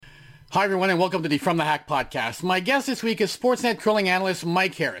Hi, everyone, and welcome to the From the Hack podcast. My guest this week is Sportsnet curling analyst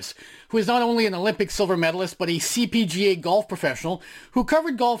Mike Harris, who is not only an Olympic silver medalist, but a CPGA golf professional who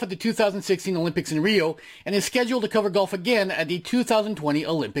covered golf at the 2016 Olympics in Rio and is scheduled to cover golf again at the 2020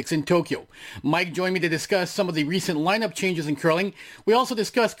 Olympics in Tokyo. Mike joined me to discuss some of the recent lineup changes in curling. We also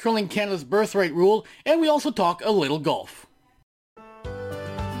discuss Curling Canada's birthright rule, and we also talk a little golf.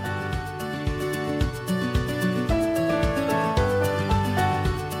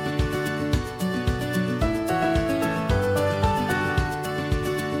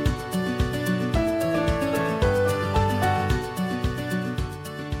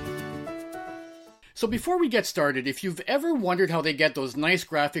 So before we get started, if you've ever wondered how they get those nice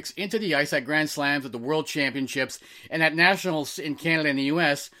graphics into the ice at Grand Slams, at the World Championships, and at Nationals in Canada and the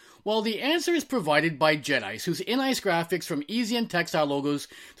US, well, the answer is provided by Jet Ice, whose in-ice graphics from easy and textile logos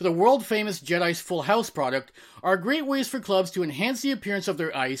to the world-famous Jet Ice Full House product are great ways for clubs to enhance the appearance of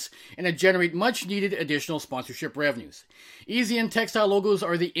their ice and to generate much-needed additional sponsorship revenues. Easy and textile logos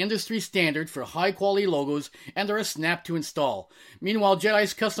are the industry standard for high-quality logos and are a snap to install. Meanwhile, Jet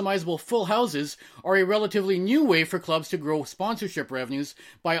Ice customizable full houses are a relatively new way for clubs to grow sponsorship revenues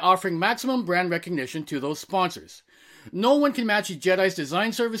by offering maximum brand recognition to those sponsors. No one can match Jet Ice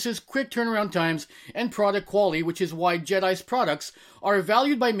design services, quick turnaround times, and product quality, which is why Jet Ice products are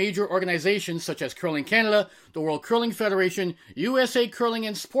valued by major organizations such as Curling Canada, the World Curling Federation, USA Curling,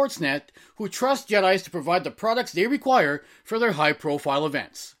 and Sportsnet, who trust Jet Ice to provide the products they require for their high-profile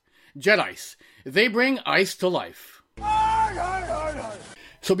events. Jet Ice. They bring ice to life.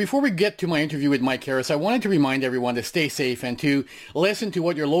 So before we get to my interview with Mike Harris, I wanted to remind everyone to stay safe and to listen to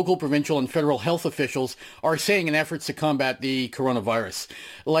what your local, provincial, and federal health officials are saying in efforts to combat the coronavirus.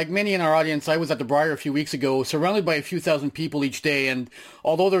 Like many in our audience, I was at the Briar a few weeks ago, surrounded by a few thousand people each day, and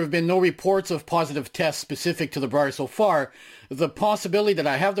although there have been no reports of positive tests specific to the Briar so far, the possibility that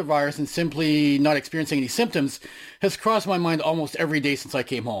I have the virus and simply not experiencing any symptoms has crossed my mind almost every day since I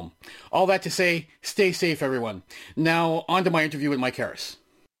came home. All that to say, stay safe, everyone. Now, on to my interview with Mike Harris.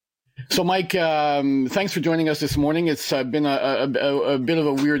 So, Mike, thanks for joining us this morning. It's been a bit of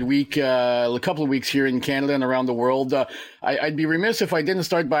a weird week, a couple of weeks here in Canada and around the world. I'd be remiss if I didn't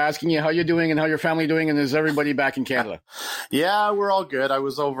start by asking you how you're doing and how your family doing, and is everybody back in Canada? Yeah, we're all good. I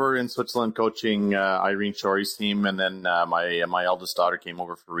was over in Switzerland coaching Irene Shorey's team, and then my eldest daughter came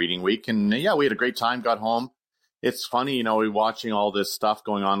over for reading week, and yeah, we had a great time. Got home. It's funny, we're watching all this stuff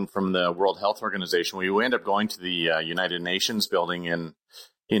going on from the World Health Organization. We ended up going to the United Nations building in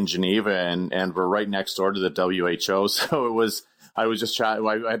Geneva, and we're right next door to the WHO. So I was just chatting.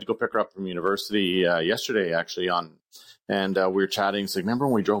 I had to go pick her up from university yesterday, actually, and we were chatting. It's like, remember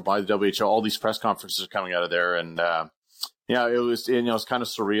when we drove by the WHO? All these press conferences are coming out of there, and yeah, it was it's kind of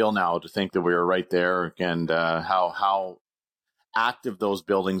surreal now to think that we were right there, and how active those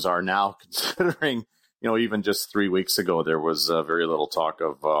buildings are now, considering even just 3 weeks ago there was very little talk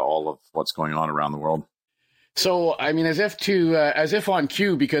of all of what's going on around the world. So, I mean, as if on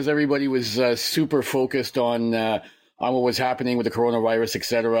cue, because everybody was super focused on what was happening with the coronavirus, et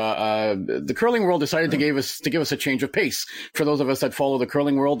cetera. The curling world decided to give us a change of pace. For those of us that follow the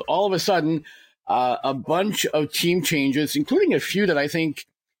curling world, all of a sudden, a bunch of team changes, including a few that I think,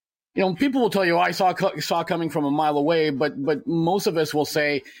 people will tell you, I saw coming from a mile away, but most of us will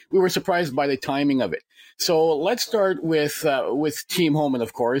say we were surprised by the timing of it. So let's start with Team Homan,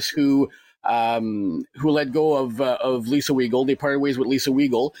 of course, who let go of Lisa Weagle. They parted ways with Lisa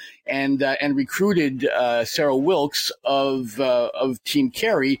Weagle and recruited Sarah Wilkes of Team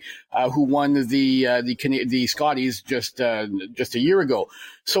Kerry, who won the Scotties just a year ago.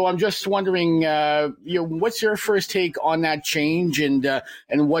 So I'm just wondering, what's your first take on that change, and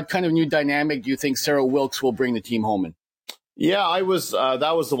what kind of new dynamic do you think Sarah Wilkes will bring to Team Homan? Yeah, I was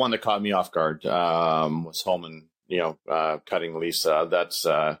that was the one that caught me off guard. Was Homan, cutting Lisa? That's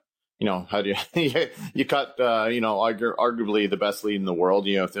how do you cut, arguably the best lead in the world,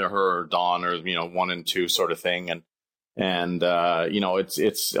 if they're her or Dawn or, 1 and 2 sort of thing. And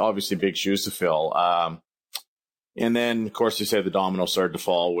it's obviously big shoes to fill. And then, of course, you say the domino started to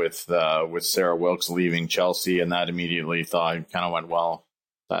fall with Sarah Wilkes leaving Chelsea, and that immediately kind of went, well,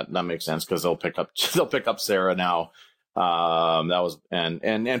 that makes sense because they'll pick up Sarah now. That was,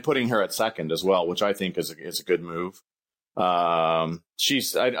 and putting her at second as well, which I think is a good move. I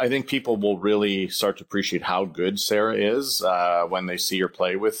think people will really start to appreciate how good Sarah is when they see her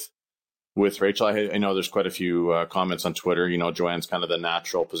play with Rachel. I know there's quite a few comments on Twitter. Joanne's kind of the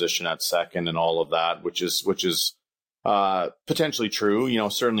natural position at second and all of that, which is Potentially true,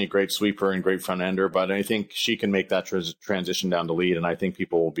 certainly a great sweeper and great front ender, but I think she can make that transition down to lead. And I think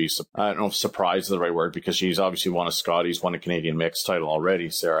people will be, I don't know if surprised is the right word, because she's obviously won a Scotties, won a Canadian mixed title already.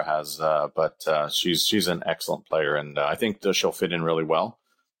 Sarah has, but she's an excellent player. And I think that she'll fit in really well.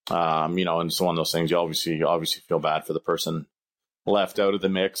 And it's one of those things you obviously feel bad for the person left out of the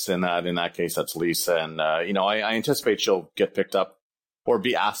mix. And that, in that case, that's Lisa. And, I anticipate she'll get picked up or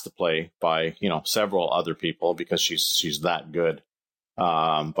be asked to play by, several other people because she's that good.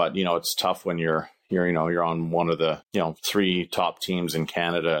 But, it's tough when you're on one of the, 3 top teams in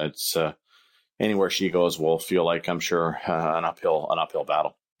Canada. It's anywhere she goes will feel like, I'm sure, an uphill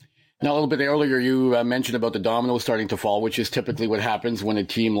battle. Now, a little bit earlier, you mentioned about the dominoes starting to fall, which is typically what happens when a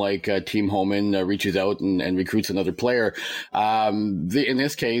team like Team Homan reaches out and recruits another player. In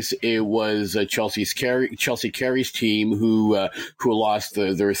this case, it was Chelsea Carey's team who lost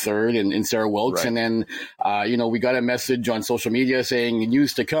their third in Sarah Wilkes. Right. And then, we got a message on social media saying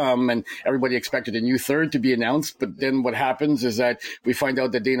news to come, and everybody expected a new third to be announced. But then what happens is that we find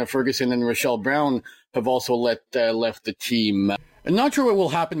out that Dana Ferguson and Rochelle Brown have also left the team. I'm not sure what will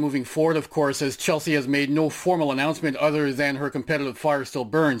happen moving forward, of course, as Chelsea has made no formal announcement other than her competitive fire still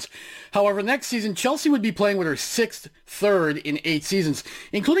burns. However, next season, Chelsea would be playing with her 6th third in 8 seasons,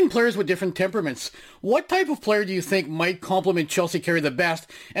 including players with different temperaments. What type of player do you think might complement Chelsea Carey the best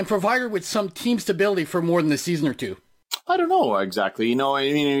and provide her with some team stability for more than a season or two? I don't know exactly.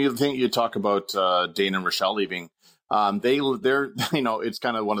 You talk about Dana and Rochelle leaving. They're it's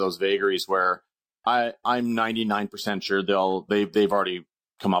kind of one of those vagaries where I'm 99% sure they've already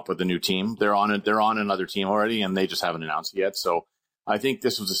come up with a new team. They're on another team already, and they just haven't announced it yet. So I think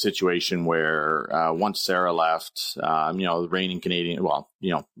this was a situation where once Sarah left, the reigning Canadian,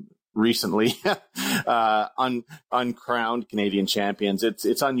 recently uncrowned Canadian champions.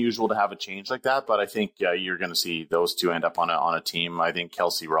 It's unusual to have a change like that, but I think you're going to see those two end up on a team. I think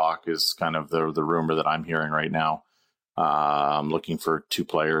Kelsey Rock is kind of the rumor that I'm hearing right now. I'm looking for 2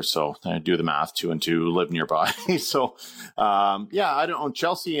 players, so I do the math. 2 and 2 live nearby. So, I don't know.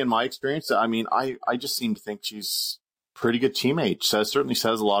 Chelsea, in my experience, I just seem to think she's a pretty good teammate. Certainly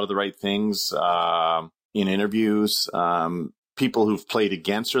says a lot of the right things in interviews. People who've played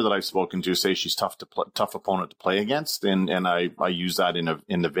against her that I've spoken to say she's tough opponent to play against, and I use that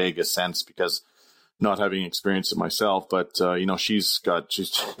in the Vegas sense because not having experienced it myself, but she's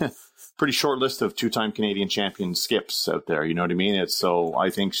pretty short list of 2-time Canadian champion skips out there. You know what I mean? So I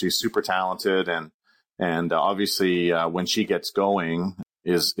think she's super talented and obviously when she gets going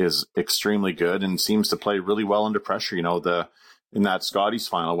is extremely good and seems to play really well under pressure. In that Scotties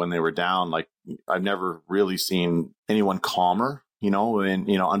final when they were down, like I've never really seen anyone calmer,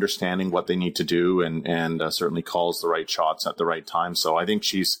 and understanding what they need to do and certainly calls the right shots at the right time. So I think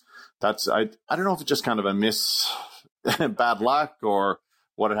I don't know if it's just kind of a bad luck or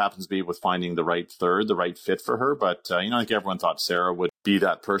what it happens to be with finding the right third, the right fit for her. But, I think everyone thought Sarah would be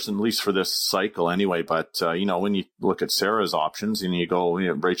that person, at least for this cycle anyway. But, when you look at Sarah's options and you go,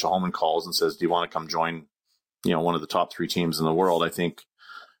 Rachel Homan calls and says, do you want to come join, one of the top 3 teams in the world? I think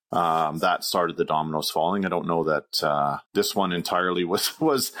that started the dominoes falling. I don't know that this one entirely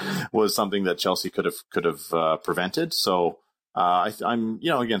was something that Chelsea could have prevented. So I'm,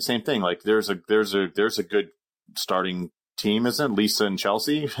 again, same thing. Like there's a good starting team, isn't it? Lisa and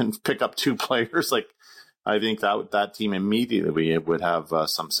Chelsea, and pick up 2 players. Like I think that team immediately would have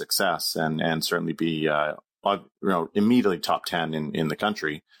some success and certainly be immediately top 10 in the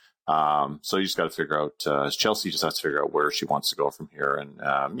country. So you just got to figure out Chelsea just has to figure out where she wants to go from here.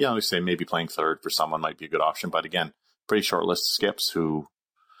 And we say maybe playing third for someone might be a good option, but again, pretty short list of skips who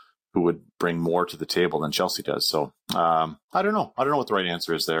would bring more to the table than Chelsea does. So I don't know what the right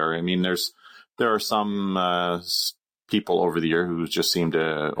answer is there. I mean, there are some people over the years who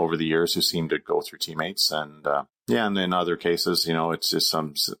seem to go through teammates and and in other cases, it's just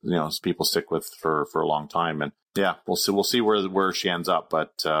some people stick with for a long time, and we'll see where she ends up,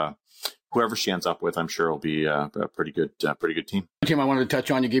 but whoever she ends up with, I'm sure will be a pretty good team. Tim, I wanted to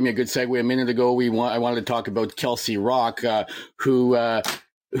touch on, you gave me a good segue a minute ago. I wanted to talk about Kelsey Rock,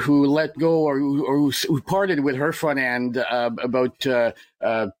 who let go or who parted with her front end about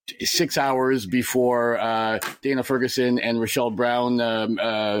 6 hours before Dana Ferguson and Rochelle Brown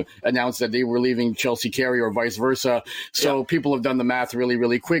announced that they were leaving Chelsea Carey or vice versa. So people have done the math really,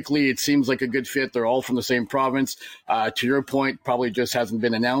 really quickly. It seems like a good fit. They're all from the same province. To your point, probably just hasn't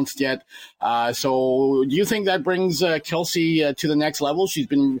been announced yet. So do you think that brings Kelsey to the next level? She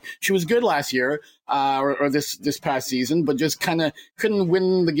was good last year. Or this past season, but just kind of couldn't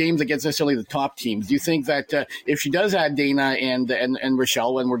win the games against necessarily the top teams. Do you think that if she does add Dana and Rochelle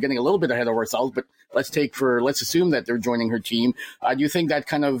Rochelle, and we're getting a little bit ahead of ourselves, but let's assume that they're joining her team. Do you think that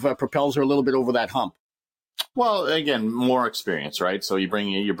kind of propels her a little bit over that hump? Well, again, more experience, right? So you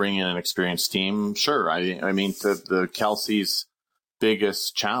bring in an experienced team. Sure. I mean, the Kelsey's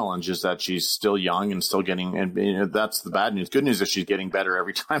biggest challenge is that she's still young and still getting, and that's the bad news. Good news is she's getting better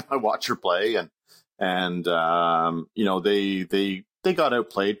every time I watch her play. And they got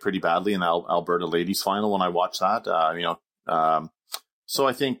outplayed pretty badly in the Alberta ladies final when I watched that, so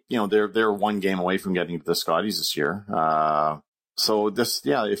I think, they're one game away from getting to the Scotties this year. So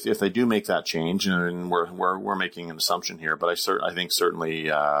if they do make that change, and we're making an assumption here, but I think certainly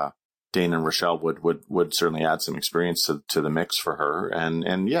Dana and Rochelle would certainly add some experience to the mix for her,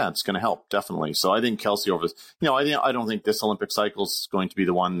 and yeah, it's going to help definitely. So I think Kelsey I don't think this Olympic cycle is going to be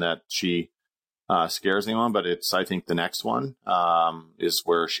the one that she scares anyone, but I think the next one is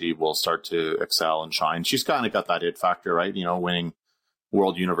where she will start to excel and shine. She's kind of got that it factor, right? Winning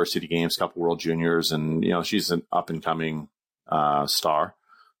World University Games, couple World Juniors, and she's an up and coming star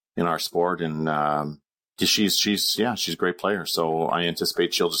in our sport, and she's a great player. So I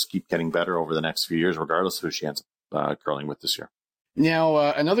anticipate she'll just keep getting better over the next few years, regardless of who she ends up curling with this year. Now,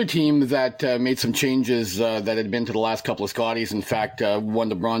 another team that made some changes that had been to the last couple of Scotties, in fact, won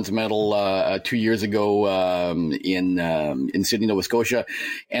the bronze medal 2 years ago in Sydney, Nova Scotia,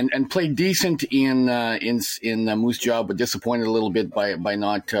 and played decent in Moose Jaw, but disappointed a little bit by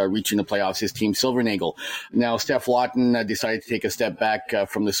not reaching the playoffs. His team, Silvernagle. Now, Steph Lawton decided to take a step back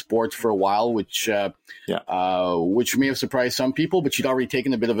from the sport for a while, which may have surprised some people, but she'd already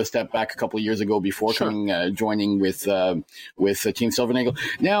taken a bit of a step back a couple of years ago before joining with Team Silvernagle.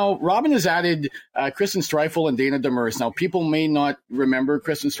 Now, Robin has added Kristen Streifel and Dana Demers. Now, people may not remember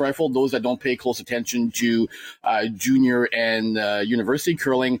Kristen Streifel, those that don't pay close attention to junior and university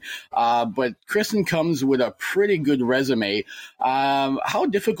curling, but Kristen comes with a pretty good resume. How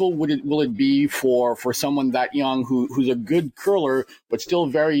difficult will it be for someone that young who's a good curler, but still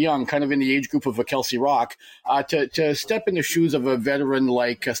very young, kind of in the age group of a Kelsey Rock, to step in the shoes of a veteran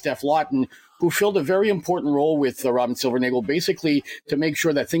like Steph Lawton, who filled a very important role with Robin Silvernagle, basically to make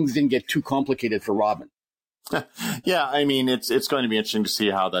sure that things didn't get too complicated for Robin? Yeah, I mean, it's going to be interesting to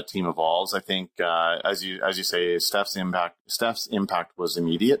see how that team evolves. I think, as you say, Steph's impact was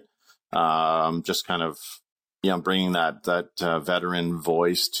immediate. Just kind of, bringing that veteran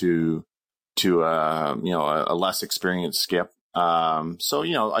voice to a less experienced Skip.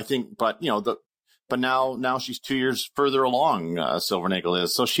 I think, but now she's 2 years further along, Silvernagle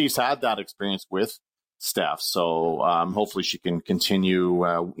is. So she's had that experience with Steph. So hopefully she can continue,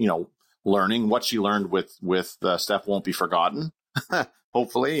 learning. What she learned with Steph won't be forgotten,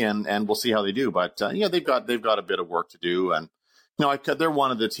 hopefully, and we'll see how they do. But they've got a bit of work to do, and they're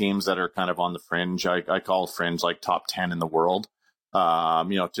one of the teams that are kind of on the fringe. I call fringe like top 10 in the world.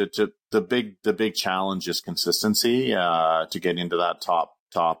 The big challenge is consistency to get into that top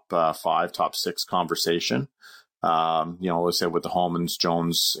 5, top 6 conversation. Let's say with the Holmans,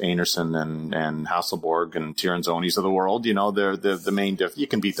 Jones, Einarson, and Hasselborg and Tiranzonis of the world, they're the main you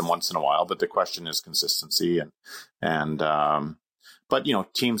can beat them once in a while, but the question is consistency but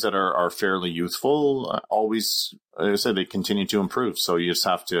teams that are fairly youthful, always, as I said, they continue to improve. So you just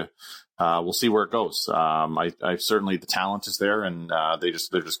have to, we'll see where it goes. I certainly, the talent is there, and they're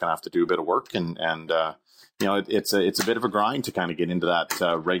just going to have to do a bit of work, and it's a bit of a grind to kind of get into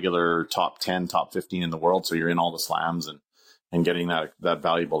that regular top 10, top 15 in the world. So you're in all the slams and getting that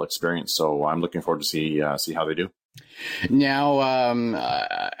valuable experience. So I'm looking forward to see how they do. Now,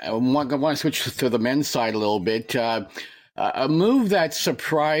 I want to switch to the men's side a little bit. A move that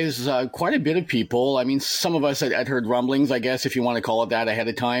surprised quite a bit of people. I mean, some of us had heard rumblings, I guess, if you want to call it that, ahead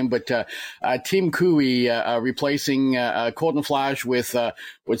of time. But Team Cooey replacing Colton Flash with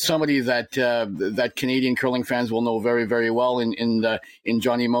somebody that Canadian curling fans will know very, very well in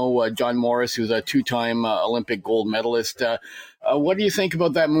Johnny Moe, John Morris, who's a 2-time Olympic gold medalist. What do you think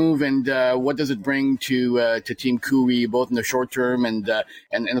about that move, and what does it bring to Team Cooey, both in the short term and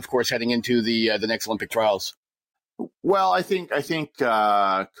of course heading into the next Olympic trials? Well, I think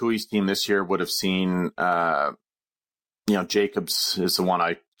Cooey's team this year would have seen, Jacobs is the one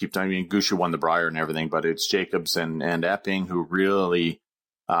I keep telling you. Gushu won the Brier and everything, but it's Jacobs and Epping who really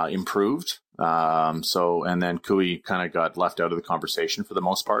improved. And then Cooey kind of got left out of the conversation for the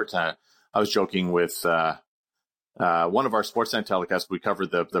most part. I was joking with one of our Sportsnet telecasts. We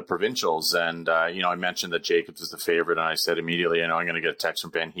covered the provincials, and I mentioned that Jacobs is the favorite, and I said immediately, I'm going to get a text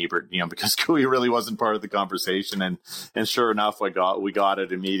from Ben Hebert, because Cooey really wasn't part of the conversation, and sure enough, we got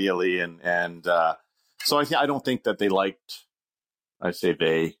it immediately, and so I don't think that they liked. I say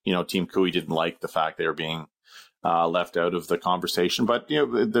they, Team Cooey didn't like the fact they were being left out of the conversation. But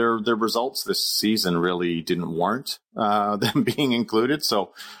their results this season really didn't warrant them being included.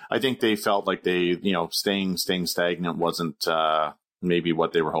 So I think they felt like they staying stagnant wasn't maybe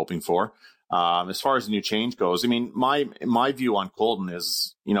what they were hoping for. As far as the new change goes, I mean, my view on Colton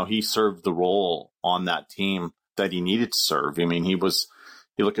is, he served the role on that team that he needed to serve. I mean, you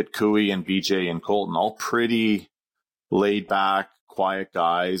look at Cooey and BJ and Colton, all pretty laid back, quiet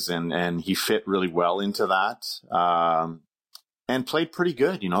guys, and he fit really well into that, and played pretty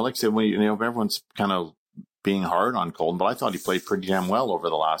good. Like I said, everyone's kind of being hard on Colton, but I thought he played pretty damn well over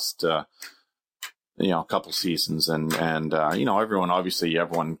the last, couple seasons. And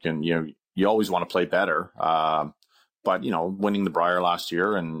everyone can, you always want to play better. But, winning the Brier last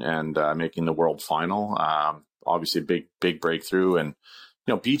year and making the World Final, obviously a big breakthrough. And,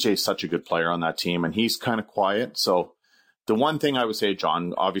 BJ's such a good player on that team, and he's kind of quiet. So the one thing I would say,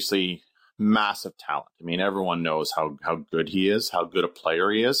 John, obviously massive talent. I mean, everyone knows how good he is, how good a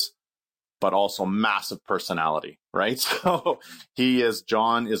player he is, but also massive personality, right? So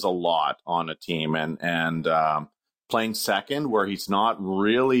John is a lot on a team, and playing second where he's not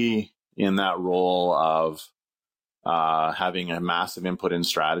really in that role of having a massive input in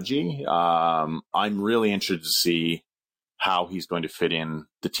strategy. I'm really interested to see how he's going to fit in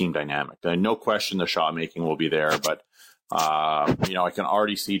the team dynamic. No question the shot making will be there, but I can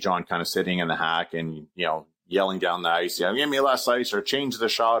already see John kind of sitting in the hack and, yelling down the ice, give me less ice or change the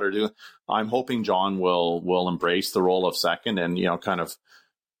shot I'm hoping John will embrace the role of second and, kind of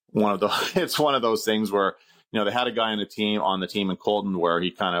it's one of those things where, they had a guy on the team in Colton where he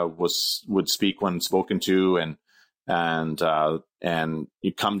kind of would speak when spoken to and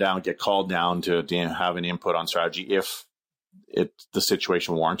you come down, get called down to have an input on strategy if the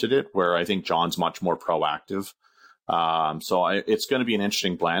situation warranted it, where I think John's much more proactive. So it's going to be an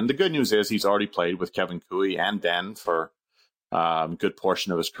interesting blend. The good news is he's already played with Kevin Cooey and Ben for a good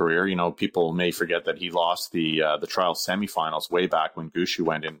portion of his career. People may forget that he lost the trial semifinals way back when Gushu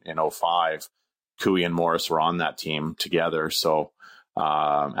went in 2005. Cooey and Morris were on that team together. So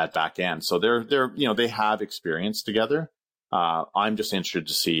at back end, so they're they have experience together. I'm just interested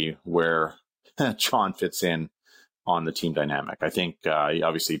to see where John fits in on the team dynamic. I think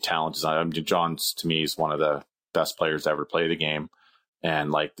obviously talent is. John's to me is one of the best players to ever play the game,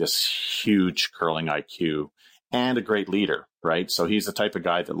 and like this huge curling IQ and a great leader, right? So he's the type of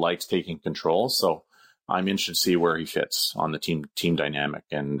guy that likes taking control. So I'm interested to see where he fits on the team dynamic.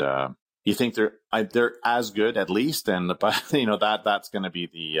 And you think they're as good at least, but that's going to be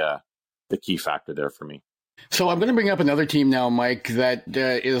the key factor there for me. So I'm going to bring up another team now, Mike, that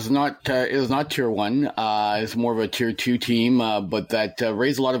is not Tier 1. It's more of a Tier 2 team, but that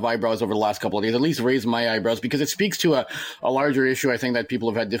raised a lot of eyebrows over the last couple of days, at least raised my eyebrows, because it speaks to a larger issue I think that people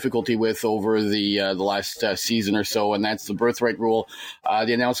have had difficulty with over the last season or so, and that's the birthright rule.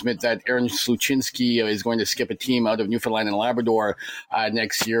 The announcement that Aaron Sluchinski is going to skip a team out of Newfoundland and Labrador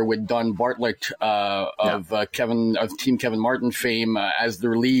next year with Don Bartlett of Team Kevin Martin fame as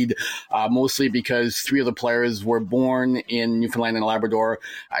their lead, mostly because three of the players were born in Newfoundland and Labrador.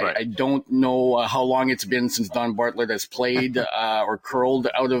 Right. I don't know how long it's been since Don Bartlett has played or curled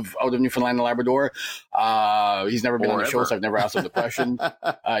out of Newfoundland and Labrador. He's never been on the show, so I've never asked him the question.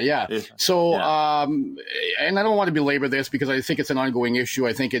 So, and I don't want to belabor this because I think it's an ongoing issue.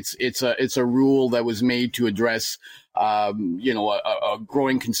 I think it's a rule that was made to address a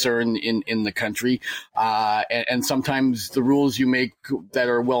growing concern in the country. And sometimes the rules you make that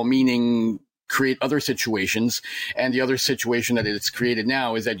are well-meaning create other situations, and the other situation that it's created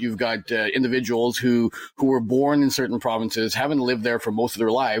now is that you've got individuals who were born in certain provinces, haven't lived there for most of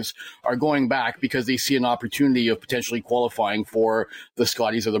their lives, are going back because they see an opportunity of potentially qualifying for the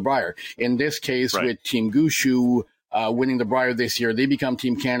Scotties or the Brier. In this case, with Team Gushu winning the Brier this year, they become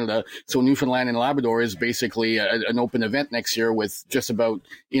Team Canada. So Newfoundland and Labrador is basically an open event next year with just about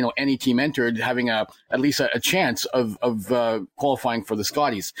any team entered having at least a chance of qualifying for the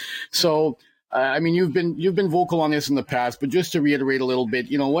Scotties. So. You've been vocal on this in the past, but just to reiterate a little bit,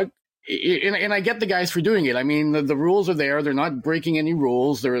 and I get the guys for doing it. I mean, the rules are there; they're not breaking any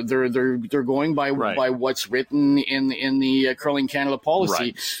rules. They're going by what's written in the Curling Canada policy.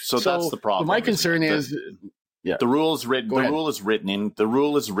 Right. So that's the problem. My concern is, the rule is written. The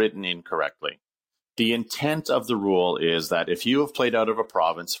rule is written incorrectly. The intent of the rule is that if you have played out of a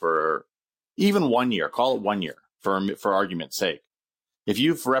province for even 1 year, call it 1 year for argument's sake. If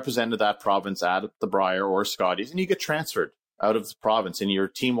you've represented that province at the Brier or Scotties and you get transferred out of the province and your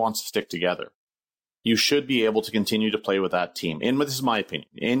team wants to stick together, you should be able to continue to play with that team. And this is my opinion,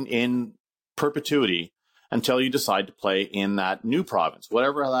 in perpetuity until you decide to play in that new province,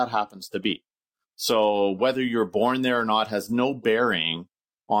 whatever that happens to be. So whether you're born there or not has no bearing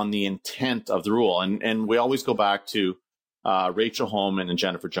on the intent of the rule. And we always go back to Rachel Homan and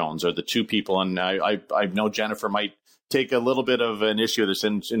Jennifer Jones are the two people. And I know Jennifer might take a little bit of an issue with this.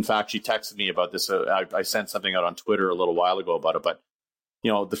 And in fact, she texted me about this. I sent something out on Twitter a little while ago about it. But,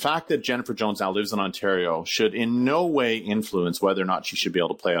 the fact that Jennifer Jones now lives in Ontario should in no way influence whether or not she should be able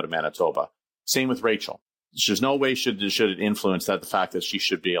to play out of Manitoba. Same with Rachel. There's no way should it influence the fact that she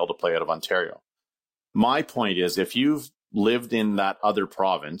should be able to play out of Ontario. My point is, if you've lived in that other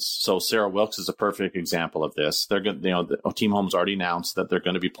province, so Sarah Wilkes is a perfect example of this. They're going, Team Home's already announced that they're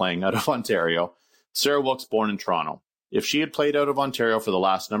going to be playing out of Ontario. Sarah Wilkes, born in Toronto. If she had played out of Ontario for the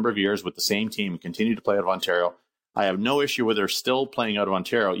last number of years with the same team and continued to play out of Ontario, I have no issue with her still playing out of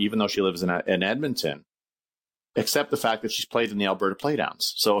Ontario, even though she lives in Edmonton, except the fact that she's played in the Alberta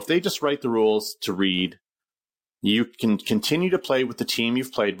Playdowns. So if they just write the rules to read, you can continue to play with the team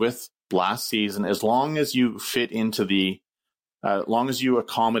you've played with last season as long as you fit into as long as you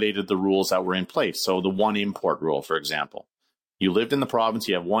accommodated the rules that were in place. So the one import rule, for example. You lived in the province,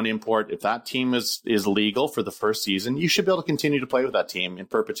 you have one import. If that team is legal for the first season, you should be able to continue to play with that team in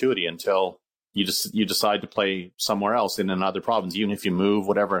perpetuity until you decide to play somewhere else in another province, even if you move,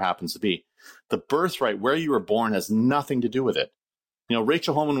 whatever it happens to be. The birthright, where you were born, has nothing to do with it.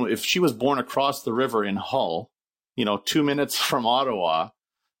 Rachel Homan, if she was born across the river in Hull, 2 minutes from Ottawa,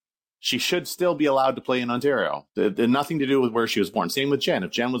 she should still be allowed to play in Ontario. It had nothing to do with where she was born. Same with Jen.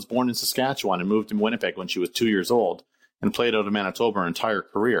 If Jen was born in Saskatchewan and moved to Winnipeg when she was 2 years old and played out of Manitoba her entire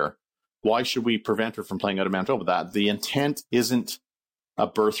career, why should we prevent her from playing out of Manitoba? The intent isn't a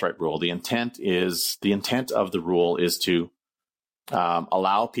birthright rule. The intent of the rule is to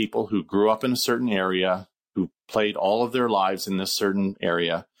allow people who grew up in a certain area, who played all of their lives in this certain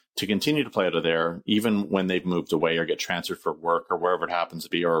area, to continue to play out of there, even when they've moved away or get transferred for work or wherever it happens to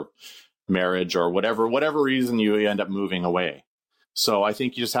be, or marriage or whatever reason you end up moving away. So I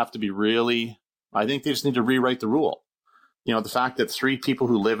think you just have to be I think they just need to rewrite the rule. The fact that 3 people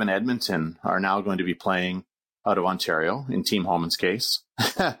who live in Edmonton are now going to be playing out of Ontario, in Team Homan's case.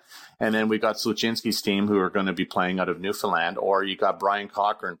 And then we've got Sluchinski's team who are going to be playing out of Newfoundland, or you got Brian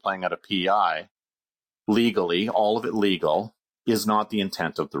Cochran playing out of PEI legally, all of it legal, is not the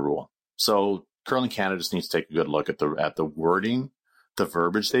intent of the rule. So Curling Canada just needs to take a good look at the wording, the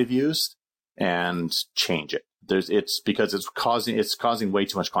verbiage they've used, and change it. It's because it's causing way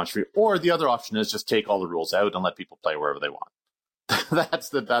too much controversy. Or the other option is just take all the rules out and let people play wherever they want. That's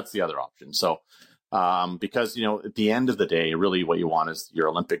the other option. So because at the end of the day, really what you want is your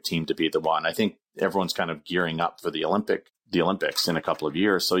Olympic team to be the one. I think everyone's kind of gearing up for the Olympics in a couple of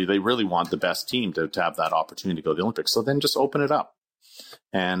years. So they really want the best team to have that opportunity to go to the Olympics. So then just open it up.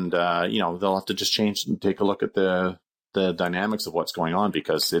 And, they'll have to just change and take a look at the dynamics of what's going on,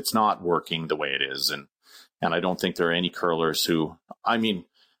 because it's not working the way it is. And I don't think there are any curlers who, I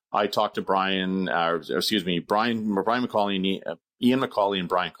talked to Brian McCauley, Ian McCauley and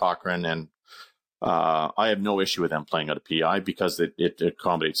Brian Cochran, and I have no issue with them playing out of PI because it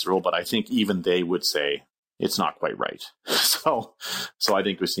accommodates the rule. But I think even they would say it's not quite right. So I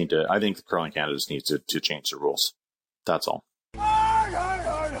think the Curling Canada needs to change the rules. That's all.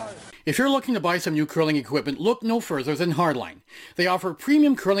 If you're looking to buy some new curling equipment, look no further than Hardline. They offer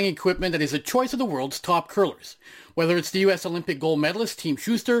premium curling equipment that is a choice of the world's top curlers. Whether it's the U.S. Olympic gold medalist Team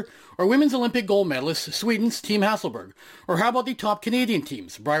Schuster, or Women's Olympic gold medalist Sweden's Team Hasselberg, or how about the top Canadian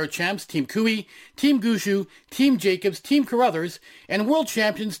teams, Briar Champs Team Cooey, Team Gushu, Team Jacobs, Team Carruthers, and World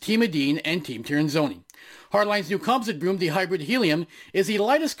Champions Team Adine and Team Tirinzoni. Hardline's new composite broom, the Hybrid Helium, is the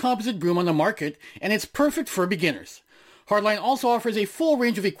lightest composite broom on the market, and it's perfect for beginners. Hardline also offers a full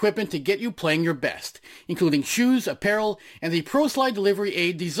range of equipment to get you playing your best, including shoes, apparel, and the ProSlide delivery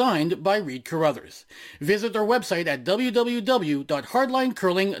aid designed by Reed Carruthers. Visit their website at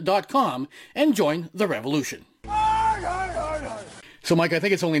www.hardlinecurling.com and join the revolution. So, Mike, I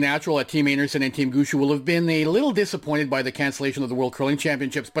think it's only natural that Team Anderson and Team Gushu will have been a little disappointed by the cancellation of the World Curling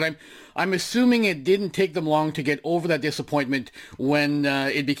Championships, but I'm assuming it didn't take them long to get over that disappointment when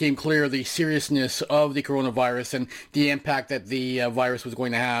it became clear the seriousness of the coronavirus and the impact that the virus was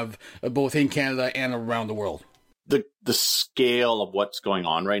going to have both in Canada and around the world. The scale of what's going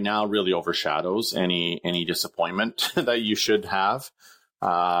on right now really overshadows any disappointment that you should have.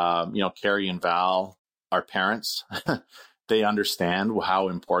 Carrie and Val are parents. They understand how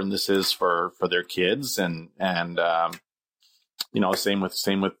important this is for their kids, and same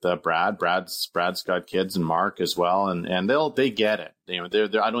with Brad. Brad's got kids, and Mark as well, and they get it. I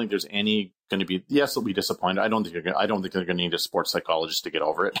don't think there's any going to be. Yes, they'll be disappointed. I don't think they're going to need a sports psychologist to get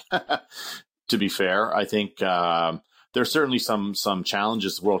over it. To be fair, I think there's certainly some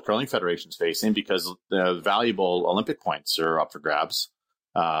challenges the World Curling Federation is facing, because the valuable Olympic points are up for grabs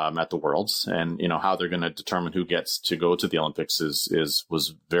at the Worlds, and how they're going to determine who gets to go to the Olympics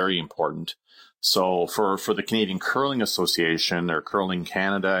was very important. So for the Canadian Curling Association, or Curling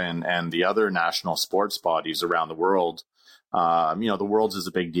Canada, and the other national sports bodies around the world, the Worlds is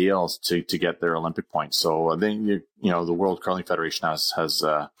a big deal to get their Olympic points. So then the World Curling Federation has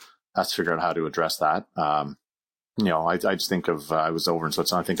to figure out how to address that. I just think of I was over in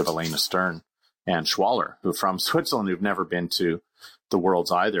Switzerland. I think of Elena Stern and Schwaller, who from Switzerland, who've never been to the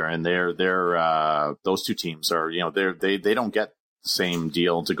Worlds either, and they're those two teams are they don't get the same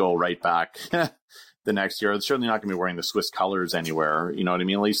deal to go right back the next year. They're certainly not going to be wearing the Swiss colors anywhere. You know what I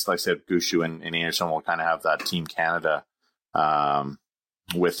mean? At least, like I said, Gushue and Anderson will kind of have that Team Canada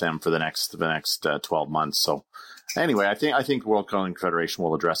with them for the next 12 months. So anyway, I think the World Curling Federation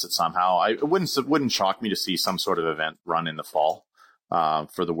will address it somehow. It wouldn't shock me to see some sort of event run in the fall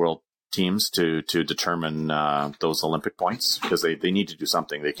for the world teams to determine those Olympic points, because they need to do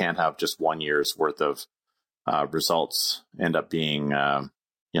something. They can't have just 1 year's worth of results end up being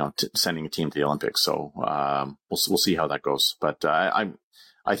sending a team to the Olympics. So we'll see how that goes. But I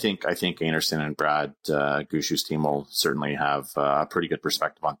think Anderson and Brad Gushue's team will certainly have a pretty good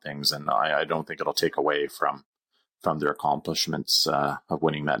perspective on things, and I don't think it'll take away from their accomplishments of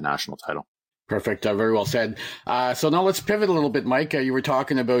winning that national title. Perfect. Very well said. So now let's pivot a little bit, Mike. You were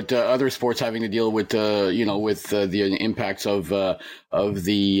talking about other sports having to deal with, with the impacts of the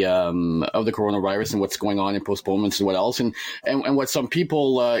coronavirus and what's going on in postponements and what else. And what some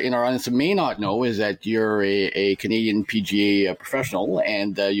people in our audience may not know is that you're a Canadian PGA professional,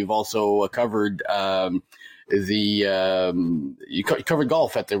 and you've also covered you covered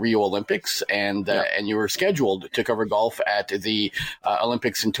golf at the Rio Olympics, and you were scheduled to cover golf at the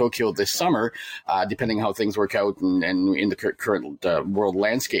Olympics in Tokyo this summer, depending how things work out and in the current world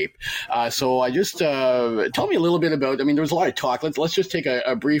landscape. So I just tell me a little bit about. I mean, there was a lot of talk. Let's just take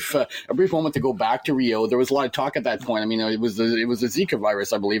a brief moment to go back to Rio. There was a lot of talk at that point. I mean, it was the Zika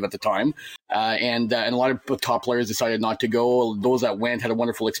virus, I believe, at the time, and a lot of top players decided not to go. Those that went had a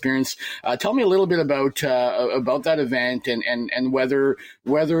wonderful experience. Tell me a little bit about that event and whether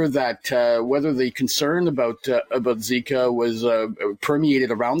the concern about Zika was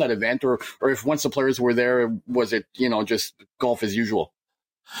permeated around that event, or if once the players were there, was it just golf as usual?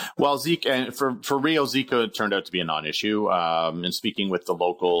 Well, Zika for Rio, Zika turned out to be a non-issue. And speaking with the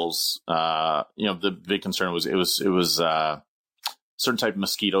locals, the big concern was it was a certain type of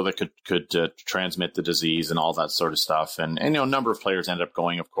mosquito that could transmit the disease and all that sort of stuff. And a number of players ended up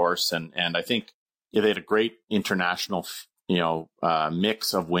going, of course, and I think they had a great international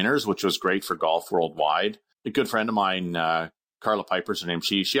mix of winners, which was great for golf worldwide. A good friend of mine, Carla Piper's her name.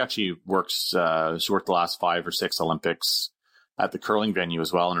 She actually works. She worked the last 5 or 6 Olympics at the curling venue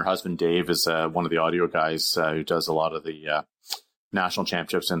as well, and her husband Dave is one of the audio guys who does a lot of the national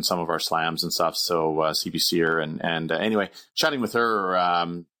championships and some of our slams and stuff. So CBCer and anyway, chatting with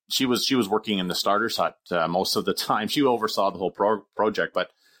her, she was working in the starters hut most of the time. She oversaw the whole project,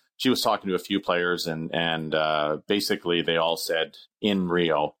 but she was talking to a few players, and basically they all said in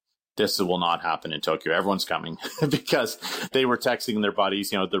Rio, this will not happen in Tokyo. Everyone's coming because they were texting their buddies,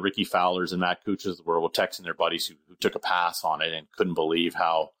 the Ricky Fowlers and Matt Kuchars of the world were texting their buddies who took a pass on it and couldn't believe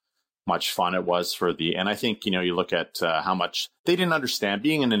how much fun it was and I think, you look at how much they didn't understand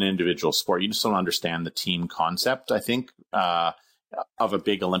being in an individual sport. You just don't understand the team concept, I think, of a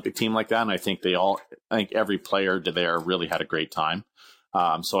big Olympic team like that. And I think every player there really had a great time.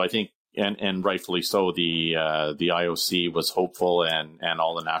 So I think, and rightfully so, the IOC was hopeful, and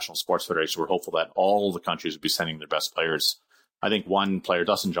all the national sports federations were hopeful that all the countries would be sending their best players. I think one player,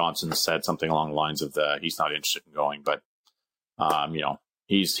 Dustin Johnson, said something along the lines of he's not interested in going, but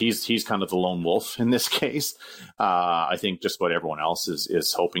he's kind of the lone wolf in this case. I think just about everyone else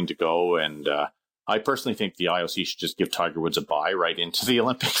is hoping to go, and I personally think the IOC should just give Tiger Woods a bye right into the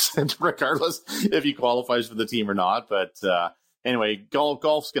Olympics, regardless if he qualifies for the team or not. But anyway,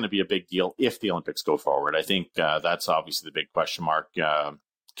 golf's going to be a big deal if the Olympics go forward. I think that's obviously the big question mark.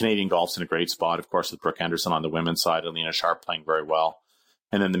 Canadian golf's in a great spot, of course, with Brooke Henderson on the women's side, Alina Sharp playing very well.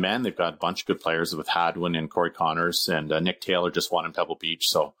 And then the men, they've got a bunch of good players with Hadwin and Corey Connors, and Nick Taylor just won in Pebble Beach.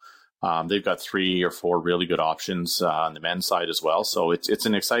 So they've got 3 or 4 really good options on the men's side as well. So it's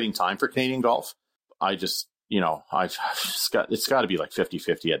an exciting time for Canadian golf. I just, it's got to be like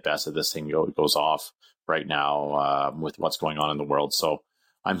 50-50 at best if this thing goes off right now with what's going on in the world. So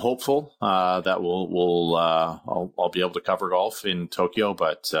I'm hopeful that I'll be able to cover golf in Tokyo,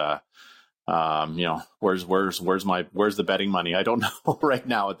 but where's the betting money? I don't know right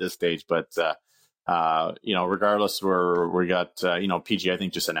now at this stage, but regardless, we got PGA I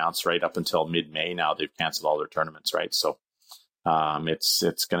think just announced right up until mid-May now they've canceled all their tournaments, right? So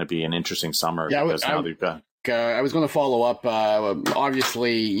it's going to be an interesting summer because now they've got. I was going to follow up.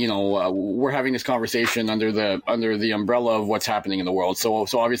 Obviously, we're having this conversation under the umbrella of what's happening in the world. So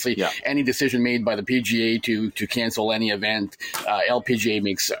obviously, any decision made by the PGA to cancel any event, LPGA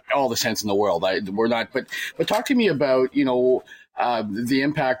makes all the sense in the world. We're not, but talk to me about the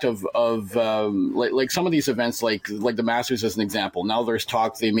impact of like some of these events, like the Masters as an example. Now there's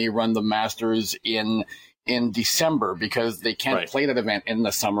talk they may run the Masters in December because they can't play that event in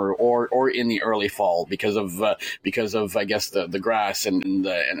the summer or in the early fall because of I guess the grass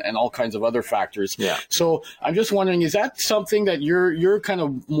and all kinds of other factors. Yeah. So I'm just wondering, is that something that you're kind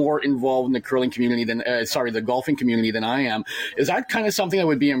of more involved in the curling community than the golfing community than I am? Is that kind of something that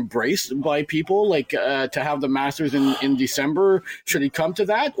would be embraced by people, like to have the Masters in December? Should it come to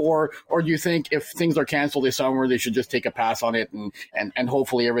that, or do you think if things are canceled this summer, they should just take a pass on it and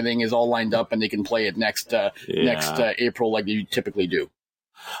hopefully everything is all lined up and they can play it next April like you typically do?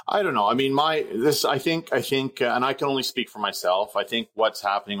 I don't know. I mean, I think, and I can only speak for myself. I think what's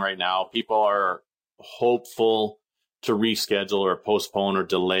happening right now, people are hopeful to reschedule or postpone or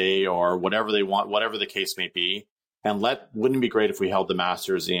delay or whatever they want, whatever the case may be. And wouldn't it be great if we held the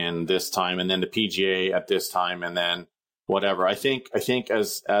Masters in this time and then the PGA at this time and then whatever. I think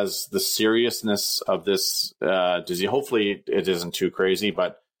as the seriousness of this disease, hopefully it isn't too crazy,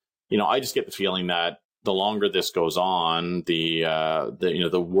 but I just get the feeling that the longer this goes on, the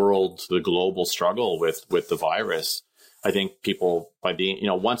global struggle with the virus, I think people by being,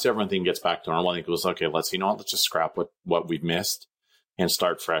 once everything gets back to normal, I think it was okay. Let's just scrap what we've missed and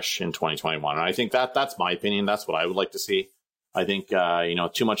start fresh in 2021. And I think that's my opinion. That's what I would like to see. I think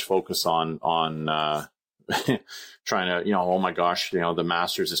too much focus on trying to, oh my gosh, the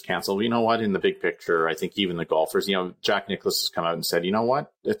Masters is canceled. You know what? In the big picture, I think even the golfers, Jack Nicklaus has come out and said, you know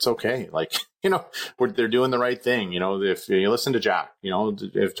what? It's okay. Like, they're doing the right thing. If you listen to Jack,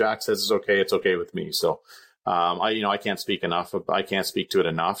 if Jack says it's okay with me. So, I can't speak to it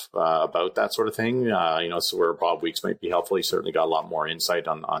enough, about that sort of thing. So where Bob Weeks might be helpful. He certainly got a lot more insight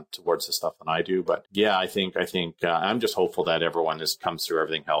on towards this stuff than I do. But yeah, I think I'm just hopeful that everyone comes through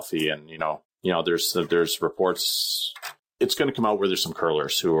everything healthy and, there's reports it's going to come out where there's some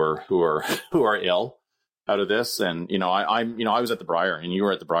curlers who are ill out of this. And, I was at the Briar and you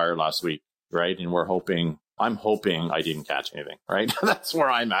were at the Briar last week, right? And I'm hoping I didn't catch anything, right? That's where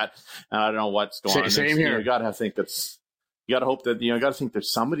I'm at. And I don't know what's going on. Same here. You got to think that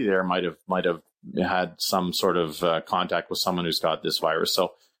somebody there might have had some sort of contact with someone who's got this virus.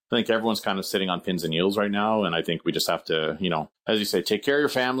 So I think everyone's kind of sitting on pins and needles right now. And I think we just have to, as you say, take care of your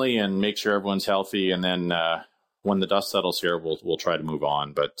family and make sure everyone's healthy. And then when the dust settles here, we'll try to move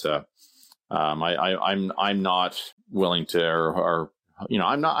on. But I'm not willing to, or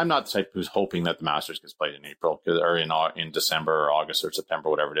I'm not the type who's hoping that the Masters gets played in April or in December or August or September,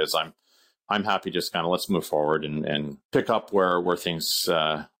 whatever it is. I'm happy just kind of let's move forward and pick up where things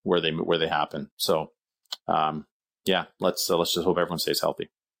where they happen. So let's just hope everyone stays healthy.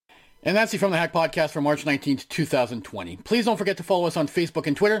 And that's the From the Hack podcast for March 19th, 2020. Please don't forget to follow us on Facebook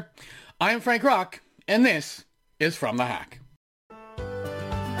and Twitter. I am Frank Rock, and this is From the Hack.